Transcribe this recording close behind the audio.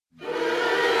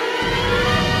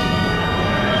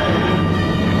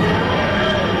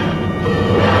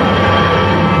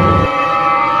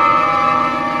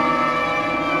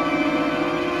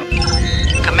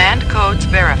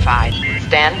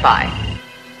stand by.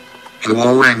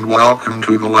 Hello and welcome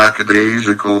to the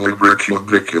Lackadaisical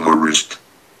Librocubicularist.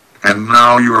 And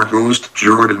now your host,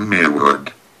 Jordan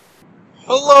Maywood.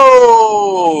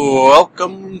 Hello!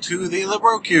 Welcome to the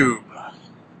LibroCube.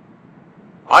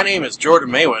 My name is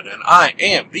Jordan Maywood, and I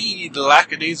am the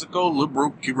Lackadaisical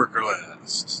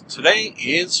Librocubicularist. Today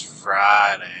is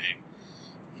Friday.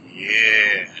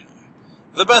 Yeah.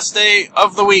 The best day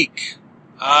of the week.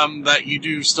 That you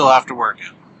do still have to work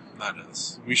in. That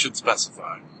is. We should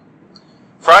specify.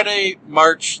 Friday,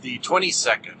 March the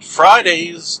 22nd.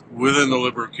 Fridays within the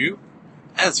LibroCube,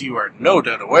 as you are no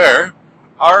doubt aware,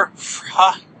 are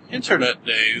Internet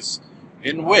days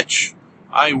in which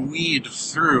I weed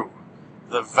through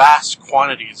the vast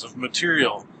quantities of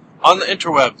material on the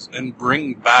interwebs and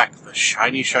bring back the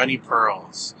shiny, shiny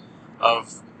pearls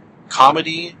of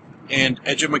comedy and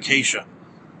edumacation.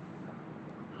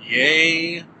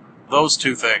 Yay, those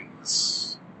two things.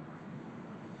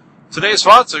 Today's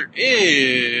sponsor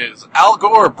is Al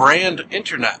Gore Brand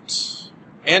Internet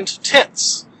and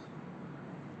Tits.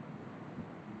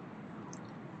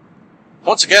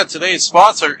 Once again, today's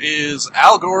sponsor is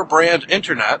Al Gore Brand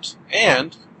Internet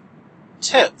and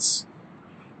Tits.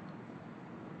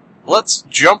 Let's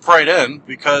jump right in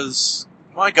because,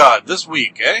 my God, this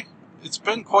week, It's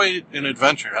been quite an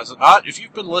adventure, has it not? If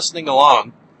you've been listening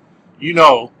along, you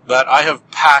know that I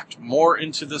have packed more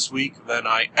into this week than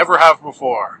I ever have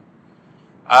before.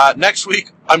 Next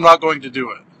week, I'm not going to do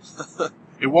it.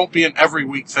 It won't be an every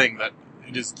week thing that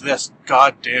it is this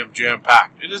goddamn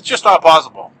jam-packed. It is just not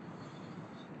possible.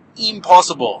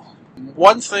 Impossible.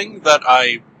 One thing that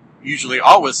I usually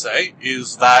always say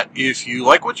is that if you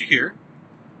like what you hear,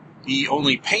 the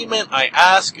only payment I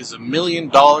ask is $1 million.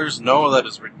 No, that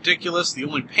is ridiculous. The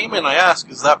only payment I ask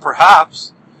is that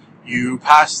perhaps you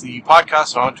pass the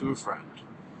podcast on to a friend.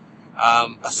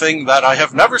 A thing that I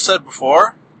have never said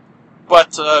before,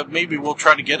 but maybe we'll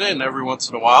try to get in every once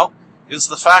in a while, is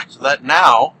the fact that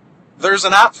now there's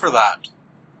an app for that.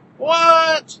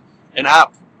 What? An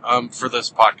app for this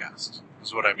podcast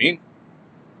is what I mean.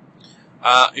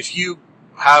 If you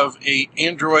have a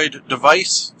Android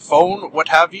device, phone, what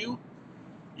have you,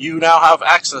 you now have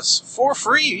access for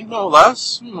free, no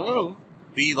less,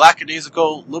 the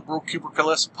Lackadaisical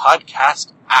Librocubicularist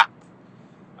podcast app.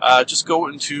 Just go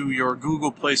into your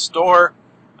Google Play Store,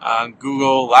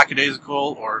 Google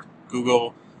Lackadaisical, or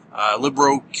Google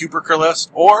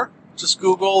Librocubicularist, or just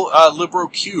Google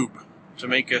LibroCube to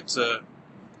make it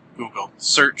Google.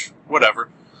 Search, whatever.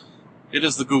 It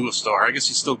is the Google Store. I guess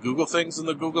you still Google things in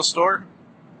the Google Store?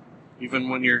 Even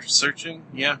when you're searching?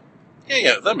 Yeah,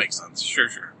 that makes sense.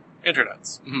 Sure.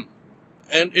 Internets. Mm-hmm.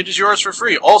 And it is yours for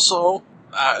free. Also,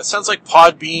 it sounds like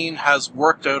Podbean has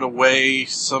worked out a way,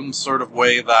 some sort of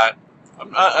way that,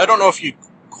 I don't know if you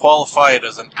qualify it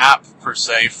as an app per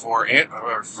se for your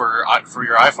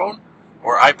iPhone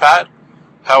or iPad.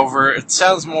 However, it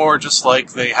sounds more just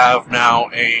like they have now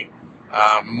a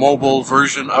mobile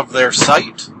version of their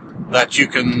site that you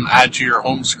can add to your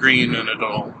home screen and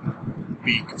it'll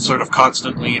be sort of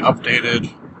constantly updated.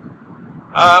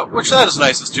 Which that is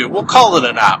nice too. We'll call it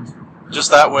an app.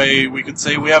 Just that way we could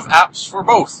say we have apps for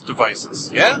both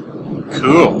devices. Yeah?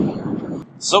 Cool.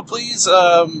 So please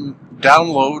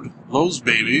download those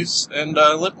babies and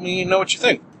let me know what you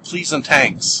think. Please and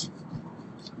thanks.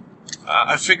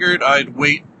 I figured I'd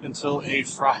wait until a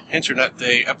Fra Internet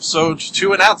Day episode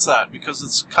to announce that because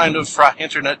it's kind of Fra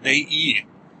Internet Day-y.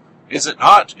 Is it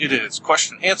not? It is.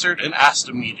 Question answered and asked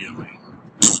immediately.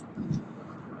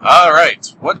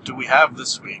 Alright, what do we have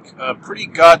this week? Pretty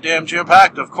goddamn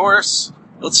jam-packed, of course.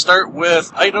 Let's start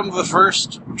with item the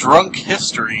first, drunk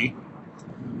history.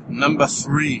 Number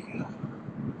 3.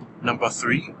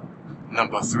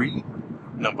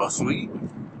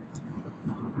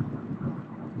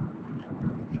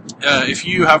 If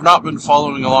you have not been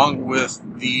following along with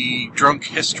the Drunk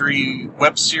History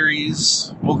web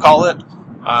series, we'll call it,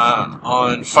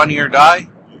 on Funny or Die,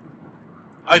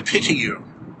 I pity you.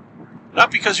 Not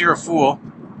because you're a fool,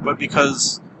 but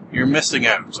because you're missing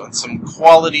out on some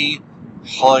quality,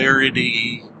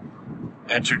 hilarity,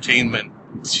 entertainment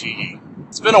tea.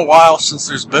 It's been a while since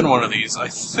there's been one of these. I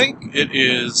think it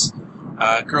is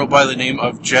a girl by the name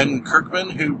of Jen Kirkman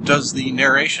who does the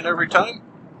narration every time.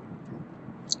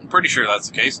 I'm pretty sure that's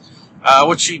the case.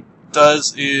 What she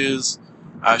does is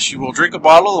she will drink a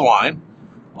bottle of wine,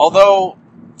 although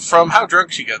from how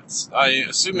drunk she gets, I'm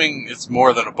assuming it's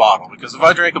more than a bottle, because if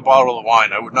I drank a bottle of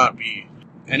wine, I would not be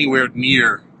anywhere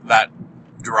near that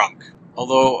drunk.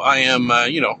 Although I am,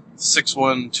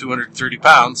 6'1", 230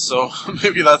 pounds, so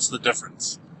maybe that's the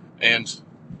difference. And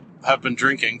have been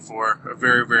drinking for a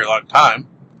very, very long time.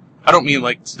 I don't mean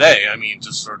like today, I mean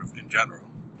just sort of in general.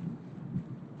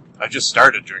 I just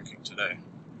started drinking today.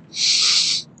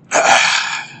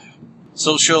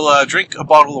 So she'll drink a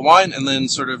bottle of wine and then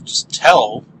sort of just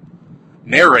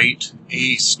narrate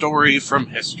a story from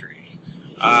history.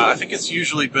 I think it's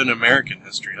usually been American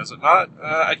history, has it not?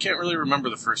 I can't really remember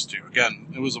the first two. Again,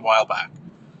 it was a while back.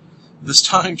 This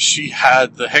time she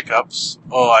had the hiccups.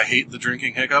 Oh, I hate the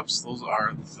drinking hiccups. Those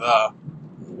are the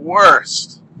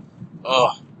worst.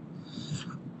 Oh.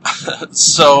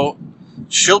 So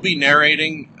she'll be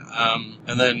narrating,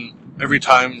 and then every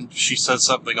time she says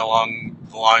something along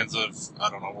the lines of, I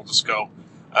don't know, we'll just go.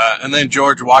 And then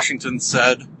George Washington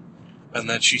said, and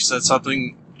then she said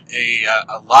something,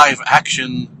 a live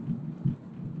action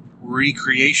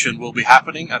recreation will be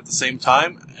happening at the same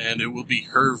time, and it will be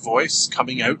her voice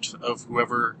coming out of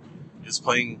whoever is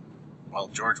playing, well,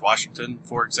 George Washington,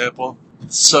 for example.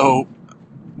 So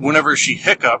whenever she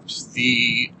hiccuped,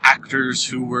 the actors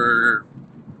who were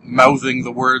mouthing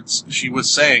the words she was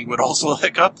saying would also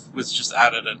hiccup, which just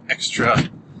added an extra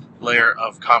layer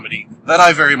of comedy that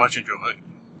I very much enjoy.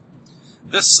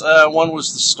 This one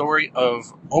was the story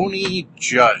of Oni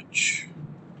Judge.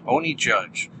 Oni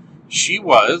Judge. She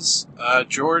was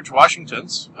George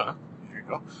Washington's, here you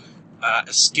go,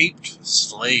 escaped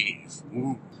slave.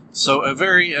 Ooh. So a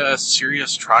very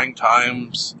serious, trying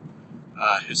times,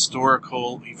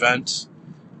 historical event,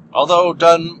 although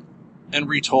done and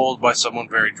retold by someone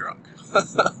very drunk.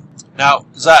 Now,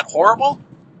 is that horrible?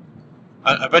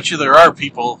 I bet you there are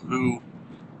people who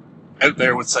out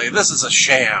there would say, this is a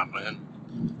sham, and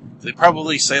they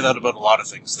probably say that about a lot of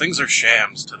things. Things are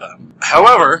shams to them.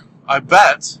 However, I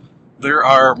bet there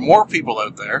are more people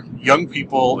out there, young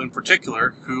people in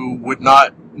particular, who would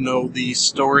not know the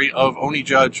story of Oni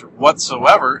Judge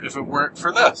whatsoever if it weren't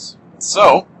for this.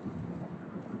 So,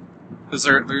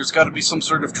 there's got to be some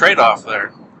sort of trade-off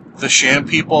there. The sham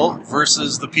people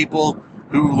versus the people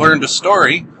who learned a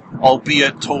story,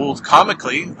 albeit told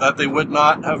comically, that they would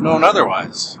not have known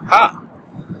otherwise. Ha!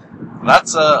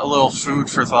 That's a little food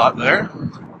for thought there.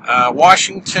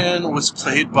 Washington was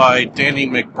played by Danny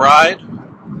McBride,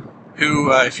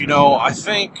 who, if you know, I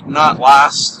think not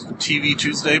last TV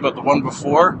Tuesday, but the one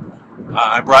before,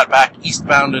 I brought back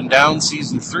Eastbound and Down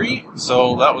Season 3,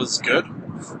 so that was good.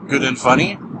 Good and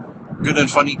funny. Good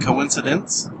and funny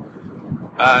coincidence.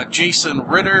 Jason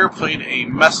Ritter played a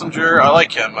messenger. I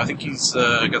like him. I think he's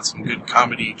got some good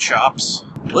comedy chops.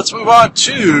 Let's move on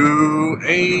to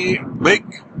a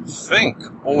big think,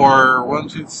 or 1,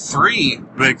 2, 3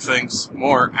 big things,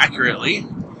 more accurately,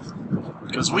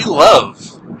 because we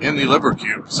love in the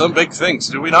Libercube some big things,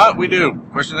 do we not? We do.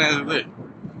 Question answer.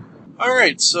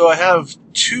 Alright, so I have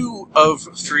 2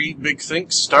 of 3 big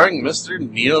thinks starring Mr.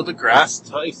 Neil deGrasse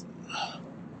Tyson.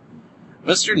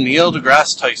 Mr. Neil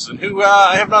deGrasse Tyson, who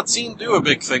I have not seen do a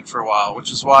big think for a while,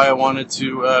 which is why I wanted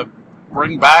to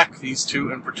bring back these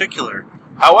 2 in particular.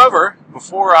 However,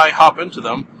 before I hop into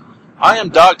them, I am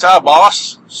Dr.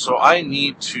 Boss, so I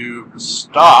need to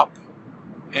stop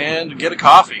and get a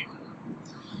coffee.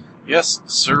 Yes,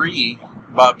 siree,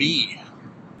 Bobby.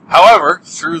 However,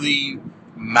 through the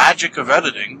magic of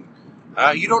editing,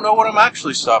 you don't know what I'm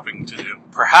actually stopping to do.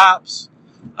 Perhaps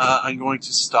I'm going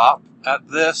to stop at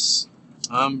this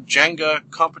Jenga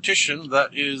competition that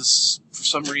is, for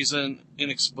some reason,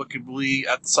 inexplicably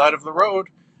at the side of the road,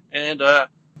 and I'm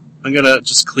going to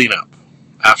just clean up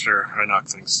after I knock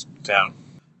things down.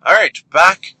 Alright,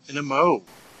 back in a mo.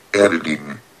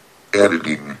 Editing.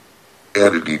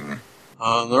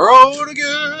 On the road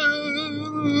again.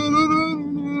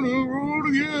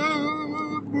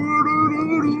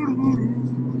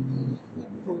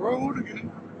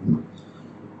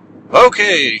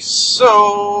 Okay,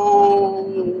 so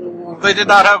they did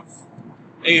not have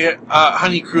a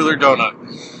honey cruller donut.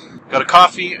 Got a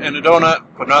coffee and a donut,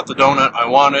 but not the donut I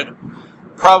wanted.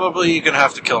 Probably gonna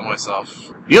have to kill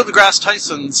myself. Neil deGrasse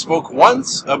Tyson spoke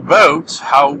once about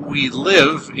how we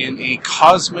live in a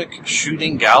cosmic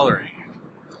shooting gallery.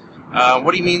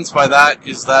 What he means by that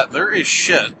is that there is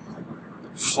shit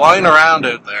flying around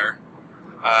out there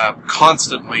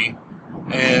constantly,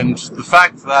 and the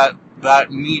fact that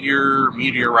that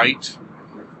meteorite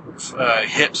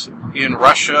hit in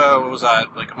Russia, what was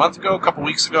that, like a month ago, a couple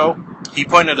weeks ago? He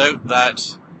pointed out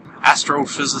that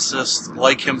astrophysicists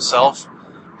like himself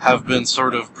have been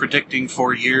sort of predicting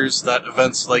for years that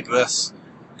events like this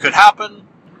could happen,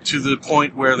 to the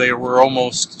point where they were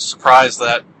almost surprised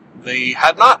that they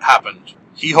had not happened.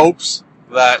 He hopes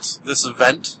that this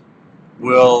event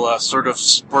will sort of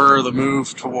spur the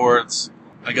move towards,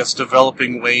 I guess,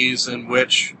 developing ways in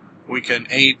which we can,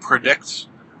 A, predict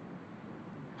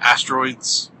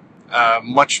asteroids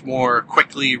much more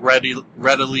quickly,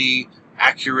 readily,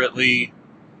 accurately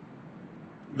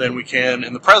than we can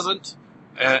in the present,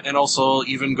 and also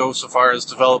even go so far as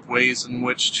develop ways in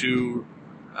which to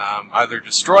either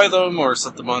destroy them or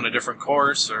set them on a different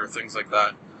course or things like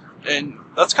that. And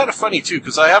that's kind of funny too,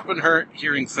 because I have been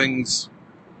hearing things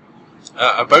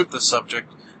about the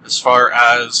subject as far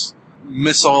as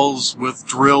missiles with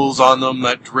drills on them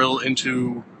that drill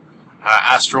into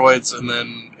asteroids and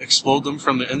then explode them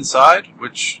from the inside,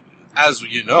 which, as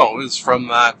you know, is from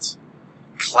that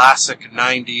classic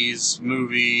 90s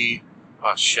movie,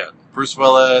 Bruce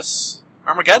Willis,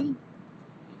 Armageddon?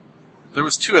 There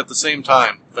was two at the same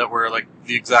time that were like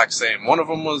the exact same. One of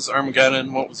them was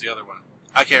Armageddon, what was the other one?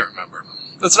 I can't remember.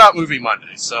 It's not Movie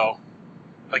Monday, so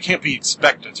I can't be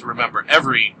expected to remember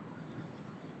every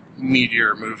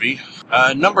meteor movie.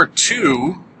 Number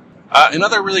 2,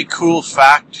 another really cool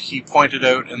fact he pointed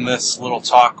out in this little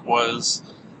talk was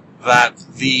that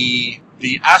the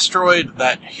asteroid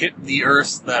that hit the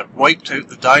Earth that wiped out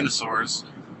the dinosaurs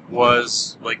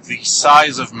was like the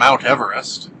size of Mount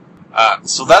Everest.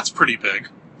 So that's pretty big.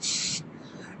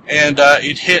 And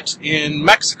it hit in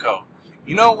Mexico.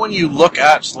 You know, when you look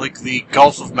at like the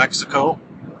Gulf of Mexico,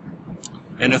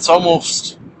 and it's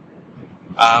almost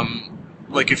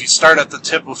like if you start at the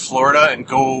tip of Florida and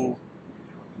go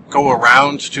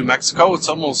around to Mexico, it's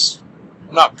almost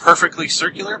not perfectly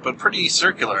circular, but pretty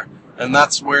circular. And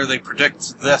that's where they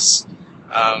predict this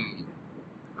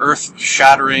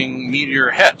Earth-shattering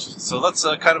meteor hit. So that's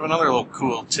kind of another little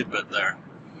cool tidbit there.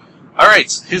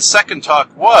 Alright, his second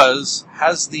talk was,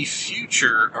 has the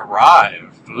future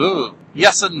arrived? Ugh.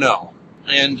 Yes and no.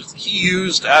 And he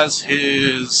used as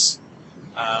his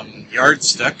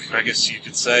yardstick, I guess you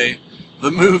could say,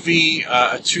 the movie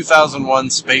 2001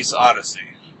 Space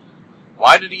Odyssey.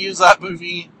 Why did he use that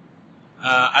movie?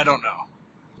 I don't know.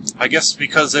 I guess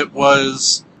because it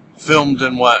was filmed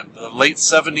in the late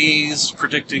 70s,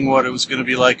 predicting what it was going to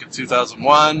be like in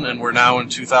 2001, and we're now in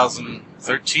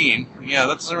 2013. Yeah,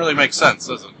 that doesn't really make sense,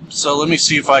 does it? So let me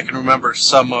see if I can remember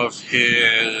some of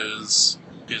his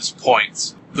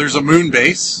points. There's a moon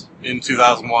base in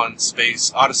 2001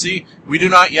 Space Odyssey. We do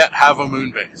not yet have a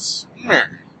moon base.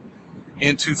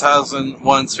 In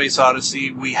 2001 Space Odyssey,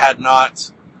 we had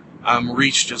not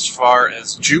reached as far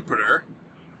as Jupiter,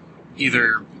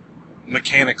 either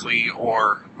mechanically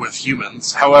or with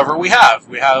humans. However, we have.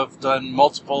 We have done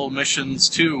multiple missions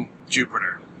to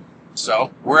Jupiter.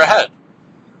 So, we're ahead.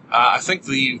 I think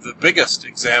the biggest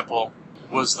example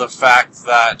was the fact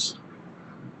that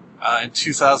in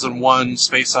 2001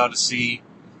 Space Odyssey,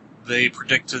 they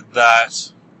predicted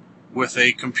that with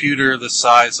a computer the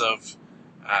size of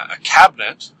a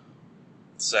cabinet,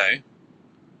 say,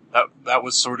 that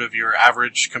was sort of your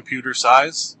average computer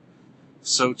size.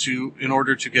 So in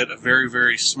order to get a very,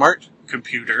 very smart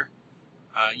computer,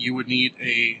 you would need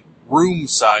a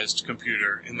room-sized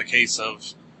computer in the case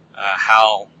of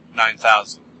HAL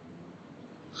 9000.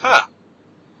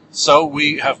 So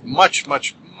we have much,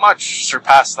 much, much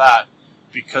surpassed that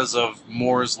because of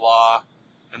Moore's Law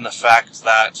and the fact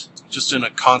that just in a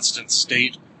constant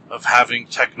state of having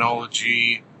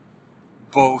technology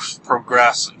both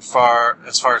progress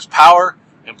as far as power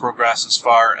and progress as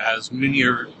far as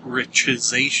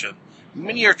miniaturization.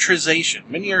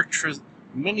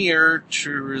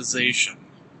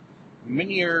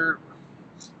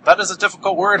 That is a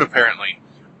difficult word, apparently.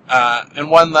 And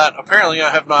one that apparently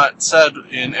I have not said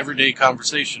in everyday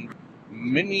conversation.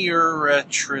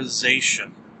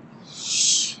 Miniaturization.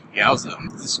 Yeah,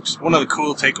 it's one of the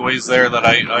cool takeaways there that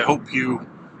I hope you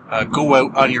go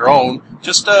out on your own.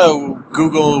 Just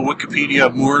Google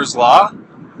Wikipedia Moore's Law,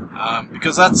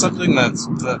 because that's something that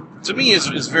to me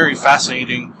is very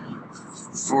fascinating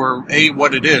for A,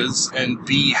 what it is, and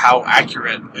B, how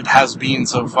accurate it has been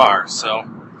so far. So,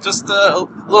 just a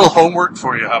little homework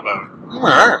for you, how about it?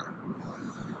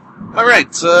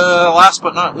 Alright, last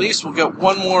but not least, we'll get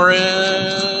one more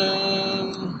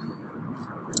in.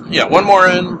 Yeah, one more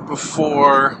in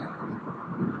before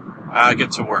I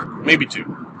get to work. Maybe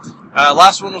two.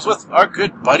 Last one was with our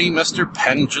good buddy, Mr.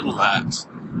 Penn Jillette.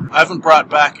 I haven't brought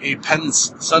back a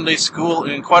Penn's Sunday School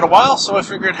in quite a while, so I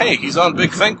figured, hey, he's on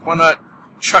Big Think, why not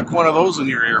chuck one of those in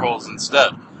your ear holes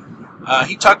instead?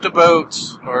 He talked about,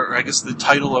 or I guess the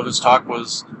title of his talk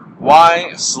was,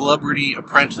 Why Celebrity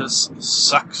Apprentice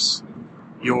Sucks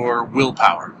Your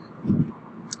Willpower.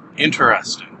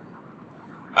 Interesting.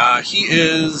 He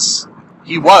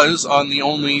was on the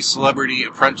only Celebrity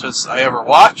Apprentice I ever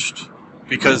watched,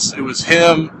 because it was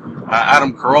him,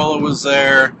 Adam Carolla was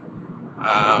there,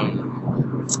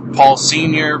 Paul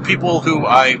Sr., people who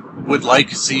I would like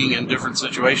seeing in different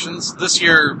situations. This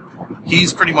year,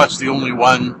 He's pretty much the only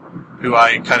one who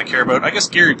I kind of care about. I guess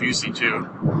Gary Busey, too.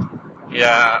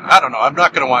 Yeah, I don't know. I'm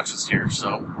not going to watch this here,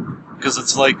 so... Because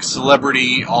it's like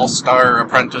Celebrity All-Star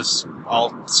Apprentice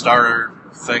All-Star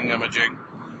Thingamajig.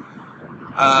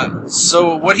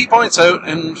 So what he points out,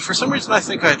 and for some reason I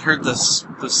think I'd heard this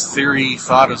theory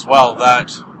thought as well,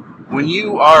 that when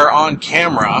you are on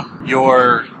camera,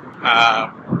 your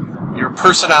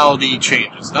personality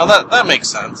changes. Now that makes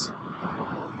sense.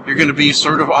 You're going to be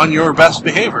sort of on your best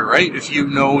behavior, right? If you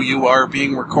know you are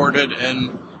being recorded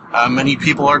and many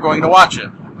people are going to watch it.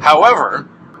 However,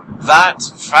 that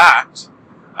fact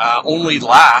only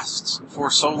lasts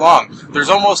for so long. There's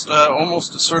almost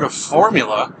a sort of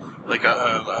formula, like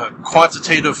a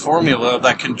quantitative formula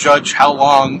that can judge how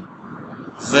long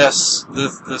this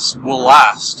will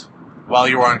last while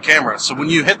you're on camera. So when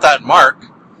you hit that mark,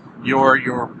 your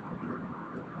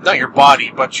not your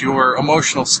body, but your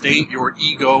emotional state, your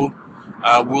ego,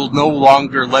 will no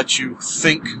longer let you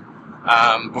think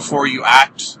before you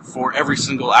act for every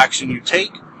single action you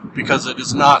take, because it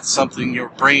is not something your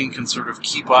brain can sort of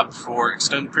keep up for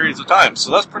extended periods of time.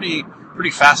 So that's pretty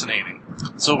fascinating.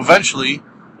 So eventually,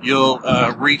 you'll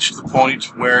reach the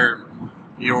point where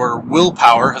your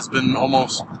willpower has been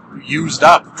almost used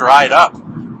up, dried up,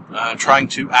 trying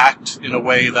to act in a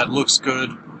way that looks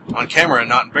good on camera and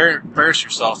not embarrass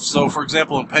yourself. So, for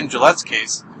example, in Penn Jillette's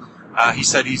case, he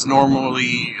said he's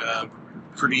normally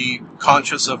pretty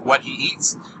conscious of what he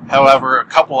eats. However,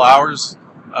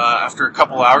 after a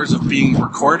couple hours of being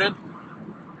recorded,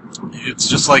 it's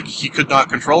just like he could not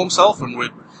control himself and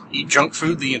would eat junk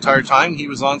food the entire time he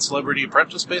was on Celebrity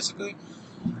Apprentice, basically.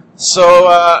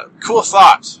 So, cool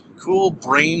thought. Cool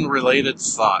brain-related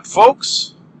thought.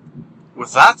 Folks,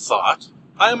 with that thought,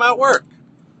 I am at work.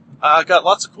 I got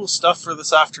lots of cool stuff for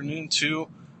this afternoon, too.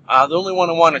 The only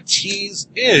one I want to tease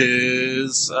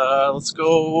is, let's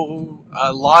go,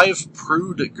 Live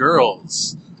Prude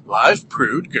Girls. Live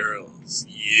Prude Girls.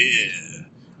 Yeah.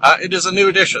 It is a new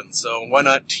edition, so why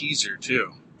not tease her,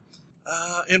 too?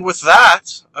 And with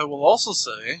that, I will also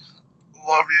say,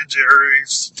 love you,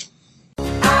 Jerry's.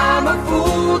 I'm a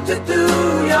fool to do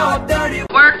your dirty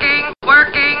working.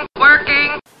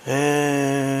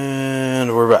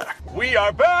 And we're back. We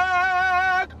are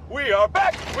back! We are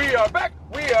back! We are back!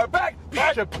 We are back!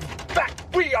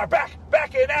 Back! We are back!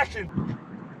 Back in action!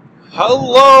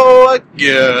 Hello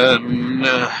again.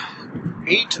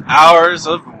 8 hours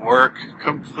of work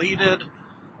completed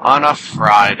on a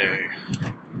Friday.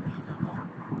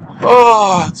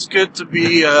 Oh, it's good to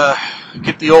be,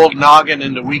 get the old noggin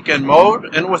into weekend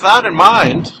mode. And with that in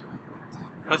mind,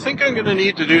 I think I'm going to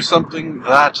need to do something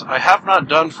that I have not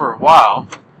done for a while.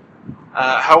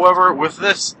 However, with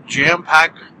this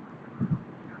jam-packed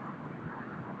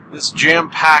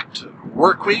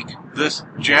work week, this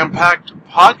jam-packed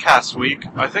podcast week,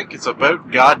 I think it's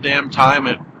about goddamn time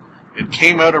it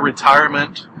came out of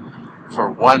retirement for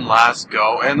one last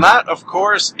go. And that, of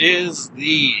course, is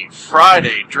the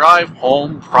Friday Drive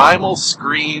Home Primal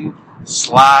Scream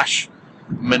 /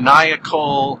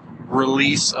 maniacal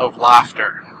release of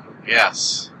laughter.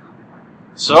 Yes.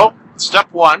 So,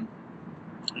 step 1,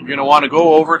 you're going to want to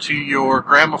go over to your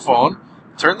gramophone,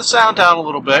 turn the sound down a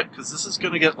little bit, because this is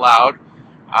going to get loud.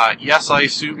 Yes, I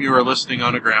assume you are listening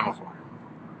on a gramophone.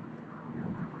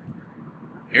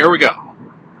 Here we go.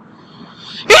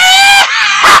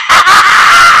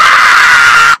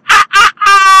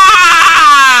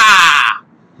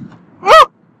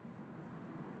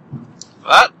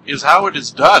 That is how it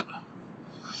is done.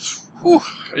 Whew.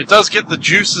 It does get the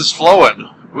juices flowing,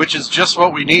 which is just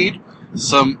what we need.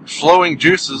 Some flowing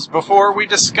juices before we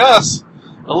discuss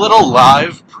a little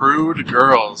Live Prude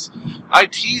Girls. I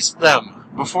teased them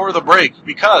before the break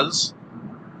because,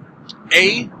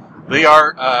 A, they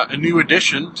are a new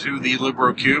addition to the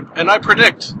LibroCube, and I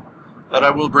predict that I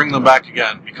will bring them back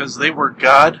again because they were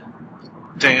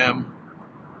goddamn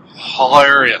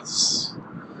hilarious.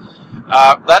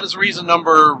 That is reason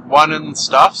number 1 in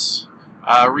Stuffs.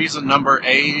 Reason number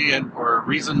A or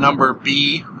reason number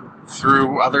B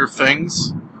through other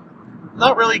things.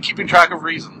 Not really keeping track of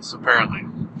reasons, apparently.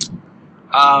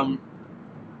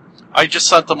 I just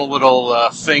sent them a little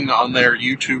thing on their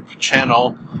YouTube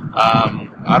channel.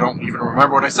 I don't even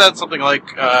remember what I said. Something like,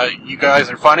 you guys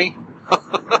are funny.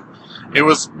 It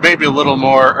was maybe a little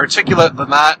more articulate than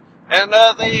that. And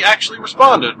they actually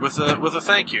responded with a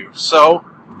thank you. So,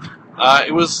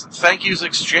 it was thank yous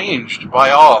exchanged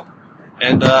by all.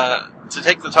 And to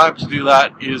take the time to do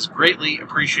that is greatly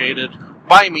appreciated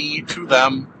by me to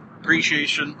them.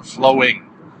 Appreciation flowing.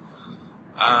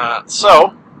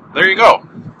 So, there you go.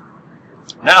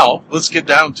 Now, let's get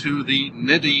down to the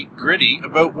nitty-gritty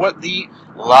about what the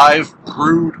live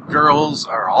Brood Girls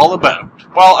are all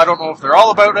about. Well, I don't know if they're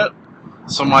all about it,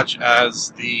 so much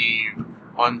as the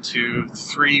 1, 2,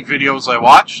 3 videos I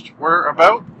watched were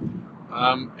about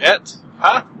it.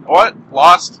 Huh? What?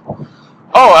 Lost?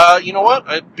 Oh, you know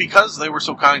what? Because they were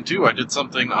so kind too, I did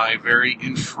something I very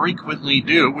infrequently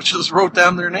do, which is wrote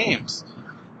down their names.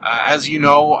 As you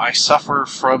know, I suffer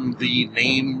from the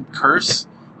name curse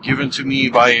given to me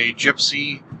by a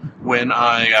gypsy when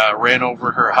I ran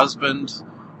over her husband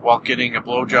while getting a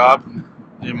blowjob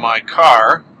in my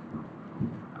car.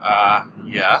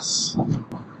 Yes.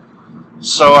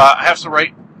 So I have to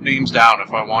write names down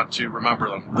if I want to remember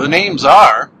them. The names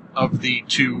are, of the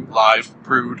 2 live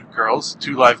Brood Girls,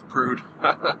 2 live Brood.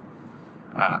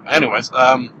 Anyways,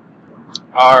 I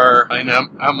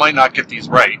might not get these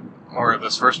right, or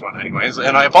this first one anyways,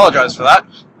 and I apologize for that.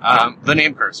 The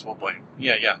name curse, we'll blame.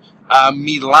 Yeah.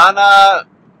 Milana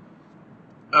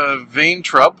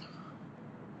Vayntrub.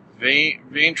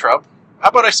 Vayntrub. How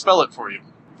about I spell it for you?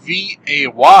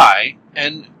 Vayntrub.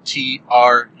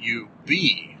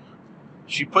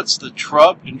 She puts the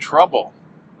trub in trouble.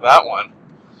 That one.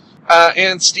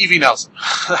 And Stevie Nelson.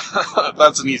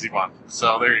 That's an easy one.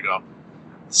 So there you go.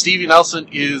 Stevie Nelson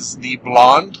is the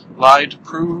blonde live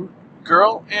Brood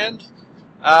Girl, and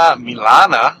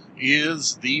Milana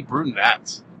is the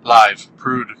brunette live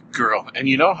Brood Girl. And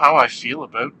you know how I feel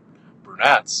about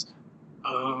brunettes?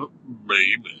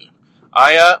 Baby.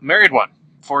 I married one,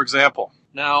 for example.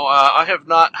 Now, I have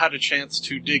not had a chance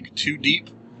to dig too deep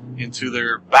into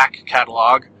their back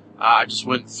catalog. I just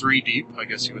went 3 deep, I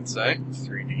guess you would say.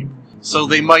 3 deep. So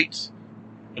they might,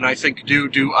 and I think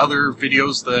do other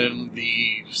videos than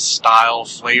the style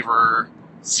flavor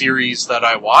series that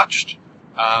I watched.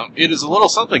 It is a little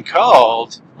something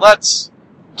called Let's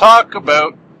Talk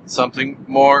About Something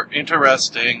More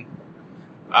Interesting.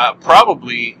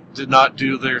 Probably did not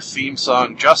do their theme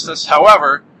song justice.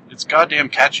 However, it's goddamn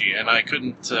catchy, and I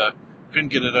couldn't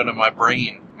get it out of my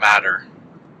brain matter,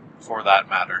 for that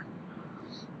matter.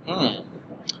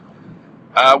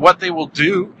 What they will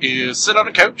do is sit on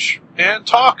a couch and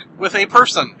talk with a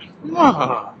person.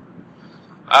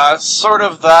 Sort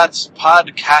of that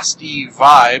podcasty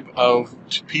vibe of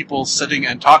people sitting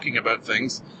and talking about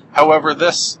things. However,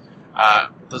 this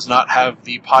does not have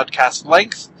the podcast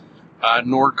length,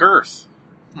 nor girth.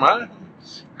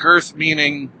 Girth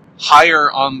meaning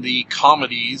higher on the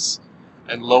comedies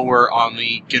and lower on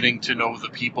the getting to know the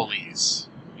people-ese.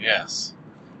 Yes.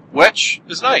 Which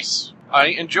is nice. I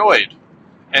enjoyed.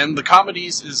 And the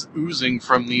comedies is oozing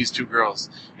from these 2 girls.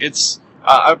 It's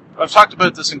I've talked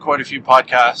about this in quite a few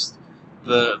podcasts,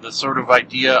 the sort of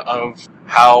idea of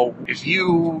how if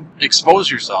you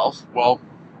expose yourself, well,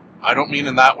 I don't mean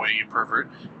in that way, you pervert,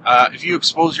 if you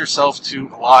expose yourself to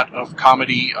a lot of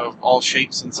comedy of all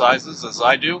shapes and sizes, as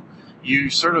I do, you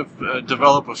sort of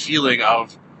develop a feeling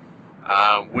of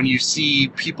when you see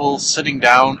people sitting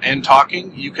down and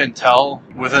talking, you can tell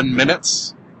within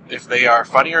minutes if they are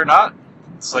funny or not.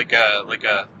 It's like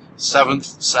a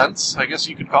seventh sense, I guess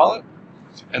you could call it.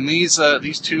 And these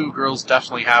 2 girls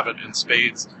definitely have it in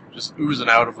spades, just oozing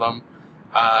out of them.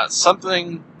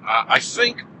 Something I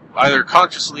think either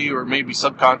consciously or maybe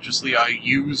subconsciously I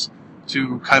use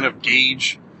to kind of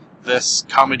gauge this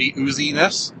comedy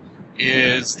ooziness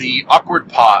is the awkward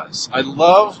pause. I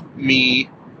love me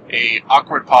a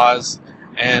awkward pause,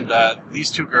 and these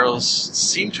 2 girls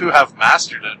seem to have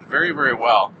mastered it very, very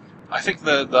well. I think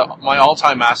my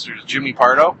all-time master is Jimmy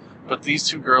Pardo, but these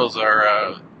 2 girls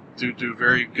are do a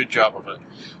very good job of it.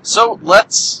 So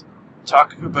let's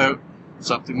talk about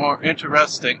something more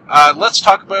interesting. Let's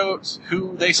talk about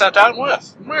who they sat down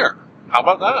with. Where? How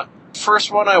about that? First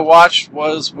one I watched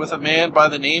was with a man by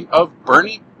the name of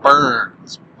Bernie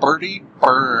Burns. Bertie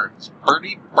Burns.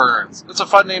 Bertie Burns. It's a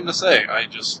fun name to say, I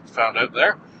just found out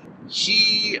there.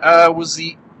 He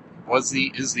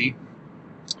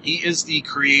is the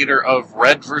creator of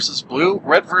Red vs. Blue.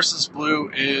 Red vs. Blue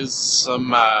is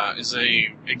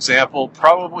a example,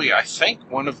 probably, I think,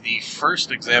 one of the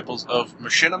first examples of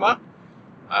machinima.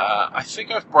 I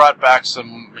think I've brought back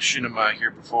some machinima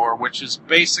here before, which is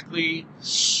basically,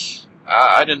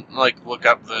 I didn't look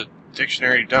up the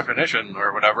dictionary definition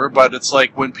or whatever, but it's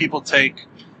like when people take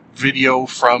video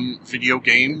from video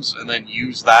games and then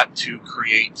use that to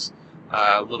create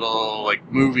little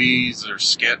movies or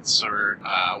skits or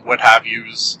what have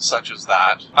yous, such as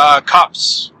that.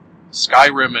 Cops,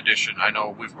 Skyrim edition, I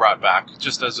know we've brought back,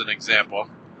 just as an example.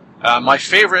 My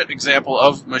favorite example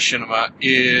of machinima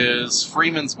is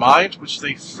Freeman's Mind, which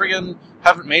they friggin'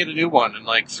 haven't made a new one in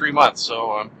 3 months,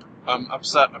 so I'm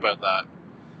upset about that.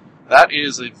 that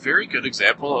is a very good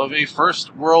example of a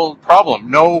first world problem.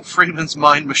 No Freeman's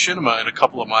Mind Machinima in a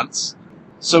couple of months.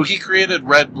 So he created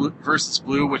Red versus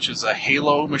Blue, which is a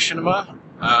Halo machinima.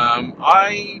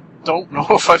 I don't know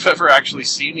if I've ever actually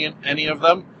seen any of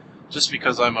them, just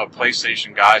because I'm a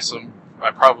PlayStation guy, so I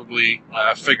probably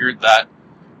figured that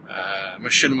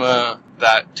machinima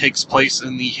that takes place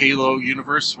in the Halo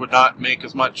universe would not make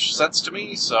as much sense to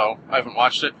me, so I haven't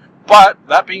watched it. But,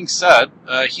 that being said,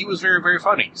 he was very, very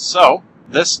funny. So,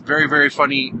 this very, very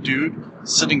funny dude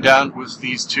sitting down with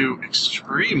these two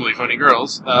extremely funny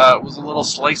girls was a little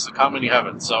slice of comedy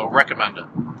heaven, so recommend it.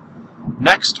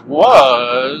 Next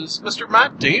was Mr.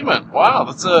 Matt Damon. Wow,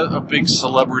 that's a big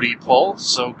celebrity pull,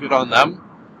 so good on them.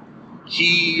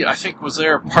 He, I think, was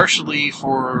there partially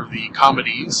for the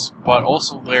comedies, but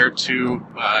also there to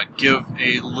give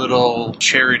a little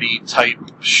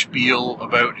charity-type spiel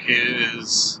about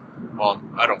his, well,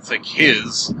 I don't think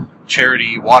his,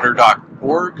 charity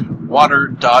water.org,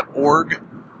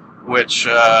 which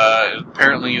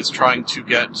apparently is trying to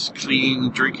get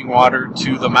clean drinking water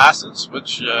to the masses,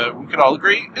 which we can all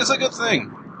agree is a good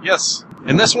thing. Yes.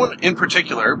 In this one in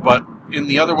particular, but in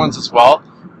the other ones as well,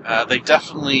 they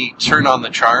definitely turn on the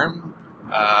charm,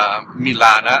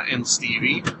 Milana and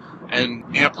Stevie,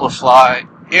 and amplify.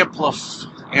 They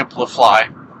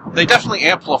definitely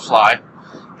amplify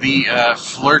the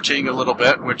flirting a little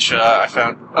bit, which I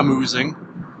found amusing.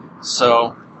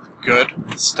 So,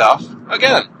 good stuff.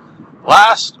 Again,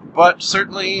 last but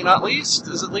certainly not least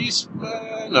is at least,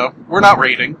 no, we're not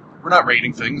rating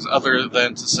things other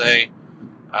than to say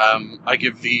I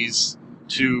give these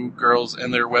two girls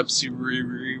and their web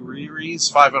series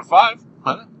 5 out of 5.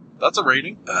 Huh? That's a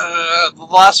rating. The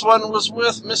last one was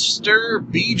with Mr.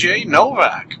 BJ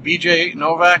Novak. BJ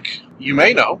Novak, you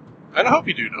may know, and I hope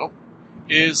you do know,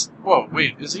 is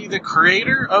he the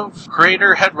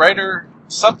creator, head writer,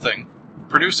 something?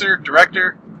 Producer,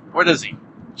 director? What is he?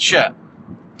 Shit.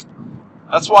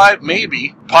 That's why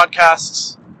maybe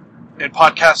podcasts and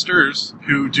podcasters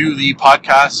who do the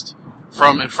podcast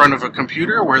from in front of a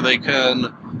computer where they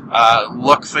can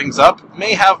look things up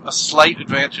may have a slight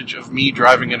advantage of me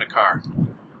driving in a car.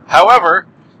 However,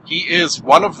 he is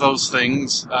one of those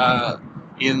things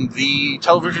in the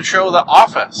television show The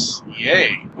Office.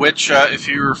 Yay. Which, if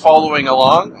you're following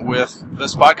along with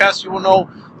this podcast, you will know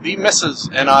the missus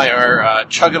and I are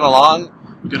chugging along.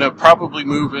 Gonna probably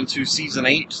move into season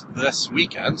 8 this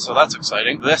weekend, so that's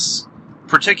exciting. This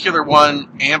particular one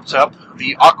amped up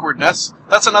the awkwardness.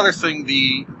 That's another thing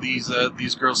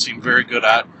these girls seem very good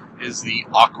at, is the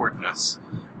awkwardness.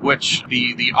 Which,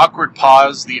 the awkward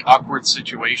pause, the awkward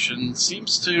situation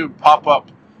seems to pop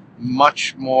up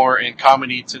much more in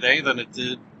comedy today than it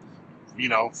did,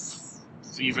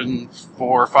 even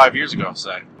 4 or 5 years ago,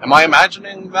 say. Am I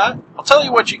imagining that? I'll tell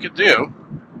you what you could do.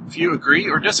 If you agree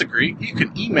or disagree, you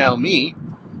can email me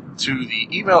to the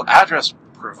email address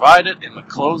provided in the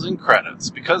closing credits,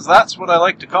 because that's what I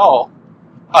like to call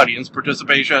audience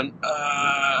participation.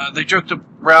 They joked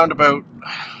around about what?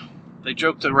 They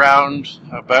joked around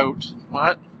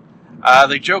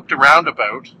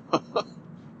about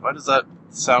why does that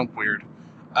sound weird?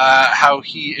 How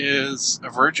he is a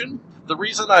virgin. The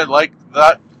reason I liked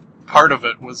that part of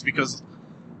it was because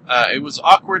it was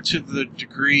awkward to the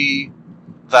degree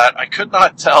that I could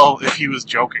not tell if he was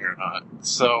joking or not.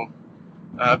 So,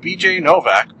 BJ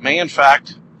Novak may in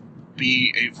fact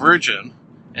be a virgin,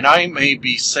 and I may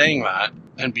be saying that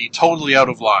and be totally out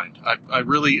of line.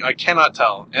 I cannot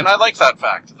tell. And I like that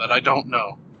fact, that I don't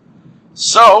know.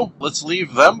 So, let's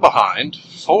leave them behind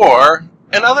for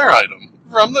another item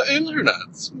from the internet.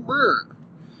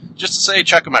 Just to say,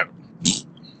 check them out.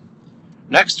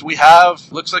 Next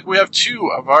looks like we have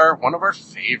one of our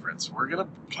favorites. We're going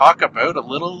to talk about a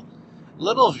little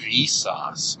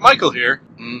Vsauce. Michael here.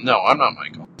 No, I'm not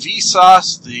Michael.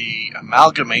 Vsauce, the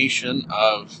amalgamation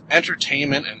of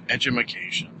entertainment and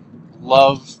edumacation.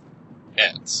 Love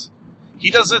it. He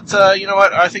does it, you know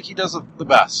what, I think he does it the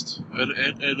best.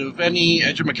 Out of any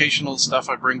educational stuff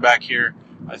I bring back here,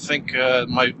 I think the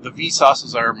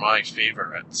Vsauces are my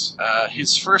favorites.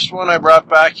 His first one I brought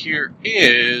back here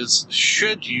is,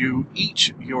 should you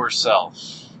eat yourself?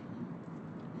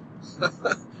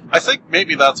 I think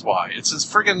maybe that's why. It's his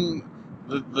friggin'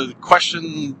 the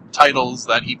question titles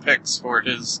that he picks for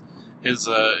his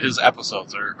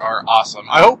episodes are awesome.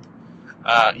 I hope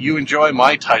you enjoy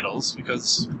my titles,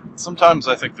 because sometimes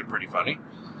I think they're pretty funny.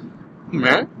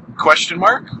 Question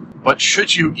mark? But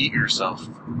should you eat yourself?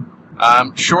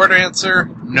 Short answer,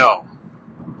 no.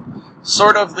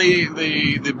 Sort of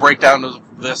the breakdown of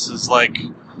this is like,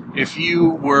 if you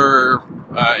were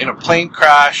in a plane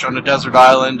crash on a desert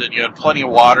island and you had plenty of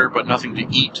water but nothing to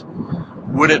eat,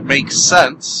 would it make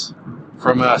sense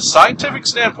from a scientific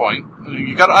standpoint?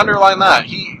 You got to underline that.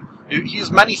 He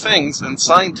is many things, and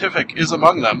scientific is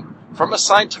among them. From a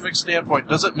scientific standpoint,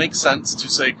 does it make sense to,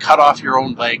 say, cut off your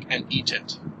own leg and eat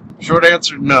it? Short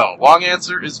answer, no. Long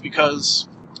answer is because,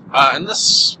 and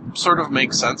this sort of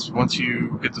makes sense once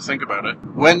you get to think about it,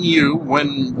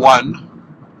 when one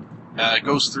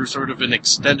goes through sort of an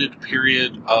extended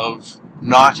period of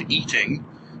not eating,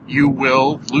 you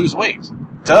will lose weight.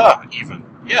 Duh, even.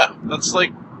 Yeah, that's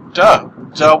like, duh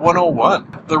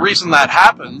 101. The reason that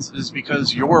happens is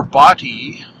because your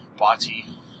body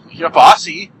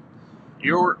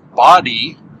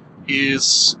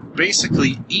is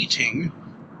basically eating,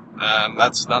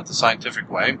 that's not the scientific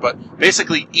way, but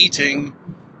basically eating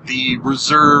the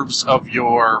reserves of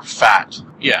your fat.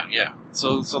 Yeah.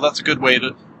 So that's a good way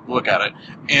to look at it.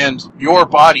 And your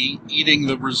body eating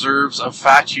the reserves of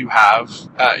fat you have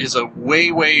is a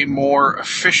way more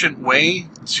efficient way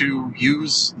to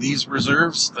use these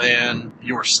reserves than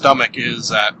your stomach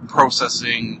is at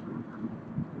processing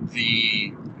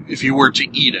if you were to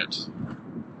eat it,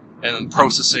 and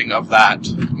processing of that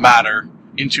matter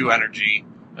into energy,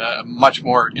 a much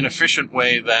more inefficient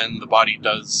way than the body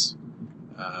does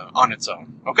on its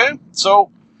own. Okay?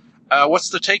 So, what's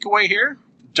the takeaway here?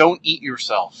 Don't eat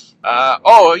yourself.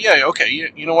 Okay.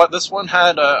 You know what? This one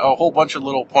had a whole bunch of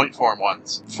little point form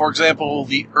ones. For example,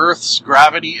 the Earth's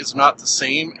gravity is not the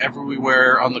same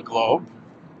everywhere on the globe.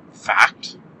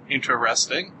 Fact.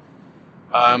 Interesting.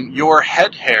 Your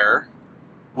head hair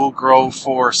will grow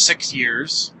for 6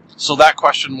 years. So that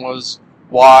question was,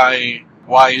 why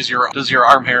does your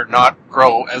arm hair not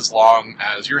grow as long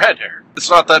as your head hair? It's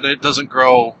not that it doesn't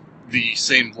grow the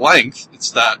same length,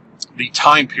 it's that the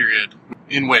time period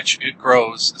in which it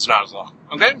grows is not as long.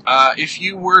 Okay? If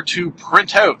you were to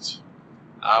print out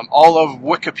all of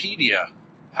Wikipedia,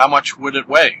 how much would it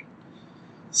weigh?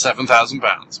 7,000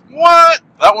 pounds. What?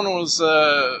 That one was,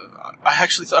 I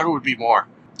actually thought it would be more.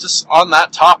 Just on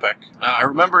that topic, I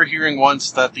remember hearing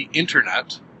once that the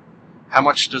internet, how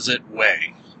much does it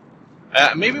weigh?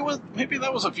 Maybe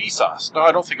that was a Vsauce. No,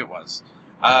 I don't think it was.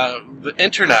 The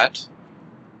internet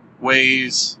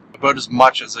weighs about as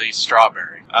much as a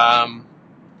strawberry.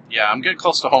 Yeah, I'm getting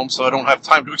close to home, so I don't have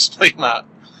time to explain that.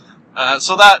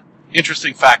 So that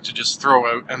interesting fact to just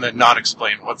throw out and then not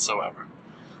explain whatsoever.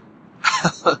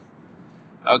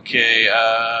 Okay,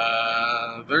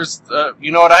 there's,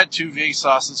 you know what, I had 2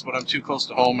 Vsauces, but I'm too close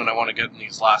to home and I want to get in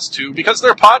these last 2 because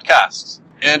they're podcasts.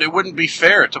 And it wouldn't be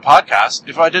fair to podcast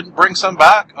if I didn't bring some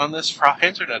back on this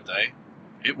Internet Day.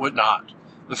 It would not.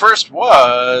 The first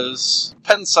was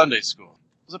Penn Sunday School.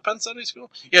 Was it Penn Sunday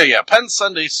School? Yeah, Penn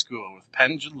Sunday School with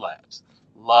Penn Jillette.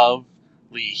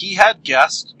 Lovely. He had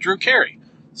guest Drew Carey.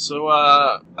 So,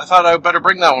 I thought I better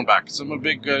bring that one back, because I'm a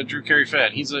big Drew Carey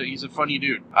fan. He's a funny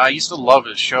dude. I used to love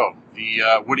his show.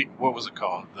 What was it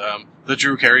called? The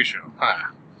Drew Carey Show.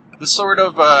 This sort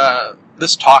of,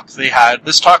 this talk they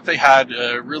had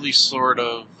really sort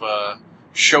of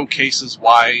showcases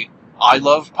why I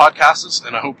love podcasts,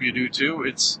 and I hope you do too.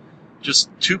 It's just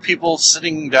 2 people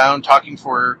sitting down talking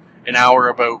for an hour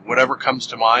about whatever comes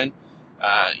to mind.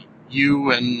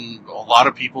 You and a lot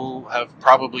of people have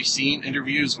probably seen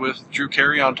interviews with Drew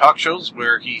Carey on talk shows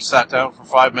where he sat down for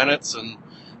 5 minutes and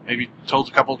maybe told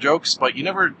a couple jokes, but you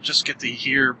never just get to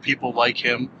hear people like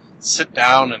him sit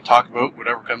down and talk about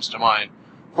whatever comes to mind.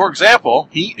 For example,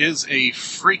 he is a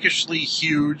freakishly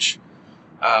huge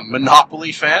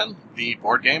Monopoly fan, the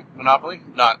board game Monopoly,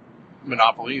 not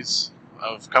monopolies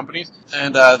of companies.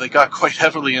 And they got quite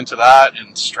heavily into that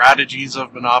and strategies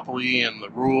of Monopoly and the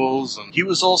rules. And he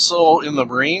was also in the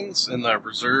Marines, in the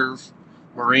Reserve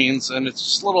Marines, and it's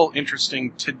just little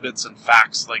interesting tidbits and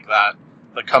facts like that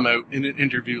come out in an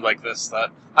interview like this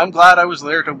that I'm glad I was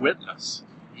there to witness.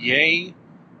 Yay,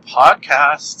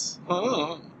 podcasts.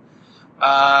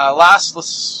 Last, let's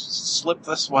slip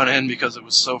this one in because it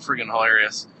was so friggin'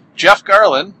 hilarious. Jeff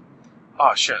Garlin.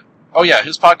 Oh, shit. Oh, yeah,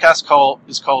 his podcast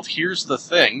is called Here's the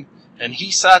Thing, and he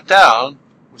sat down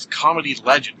with comedy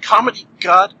legend, comedy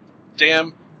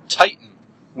goddamn titan,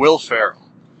 Will Ferrell.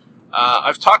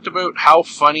 I've talked about how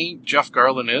funny Jeff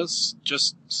Garlin is,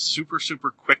 just super,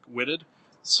 super quick-witted.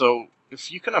 So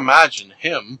if you can imagine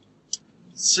him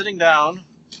sitting down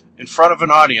in front of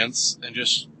an audience and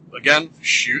just, again,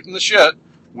 shooting the shit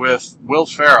with Will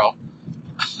Ferrell.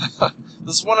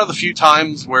 This is one of the few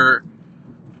times where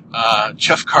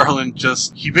Jeff Garlin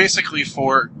he basically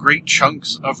for great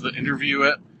chunks of the interview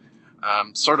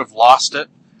sort of lost it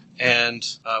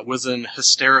and was in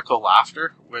hysterical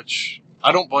laughter, which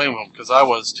I don't blame him because I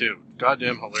was too.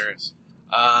 Goddamn hilarious.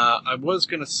 I was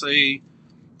going to say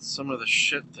some of the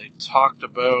shit they talked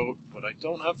about, but I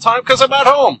don't have time because I'm at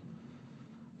home.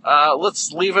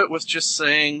 Let's leave it with just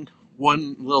saying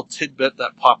one little tidbit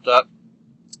that popped up,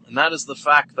 and that is the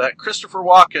fact that Christopher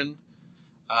Walken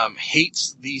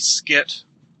hates the skit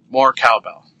More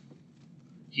Cowbell.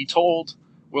 He told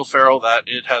Will Ferrell that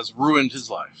it has ruined his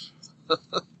life.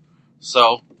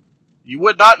 So, you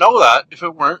would not know that if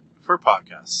it weren't for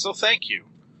podcasts. So thank you.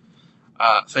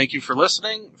 Thank you for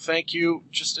listening. Thank you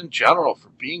just in general for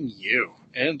being you.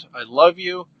 And I love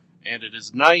you, and it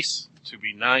is nice to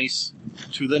be nice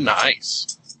to the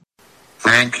nice.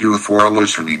 Thank you for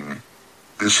listening.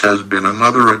 This has been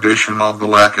another edition of the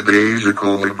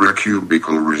Lackadaisical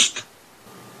Librocubicularist.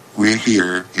 We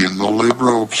here in the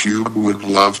Libro Cube would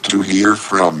love to hear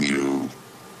from you.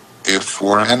 If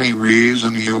for any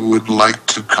reason you would like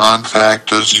to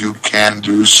contact us, you can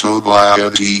do so via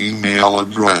the email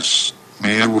address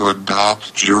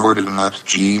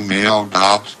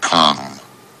maywood.jordan@gmail.com.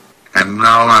 And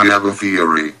now I have a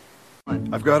theory.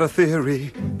 I've got a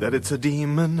theory that it's a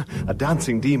demon, a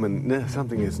dancing demon. No,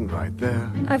 something isn't right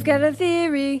there. I've got a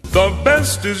theory. The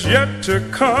best is yet to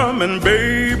come, and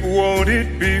babe, won't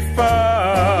it be fine?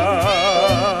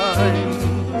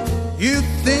 You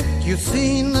think you've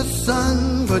seen the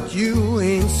sun, but you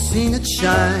ain't seen it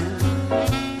shine.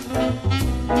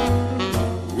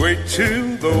 Wait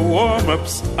till the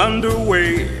warm-up's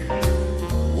underway.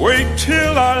 Wait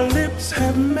till our lips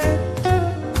have met.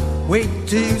 Wait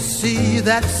till you see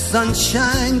that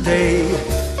sunshine day.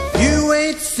 You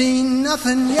ain't seen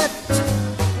nothing yet.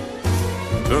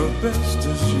 The best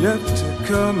is yet to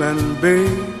come, and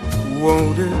babe,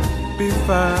 won't it be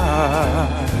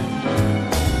fine?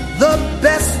 The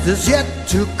best is yet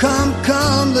to come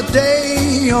the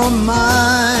day you're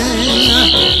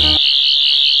mine.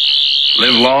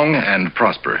 Live long and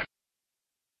prosper.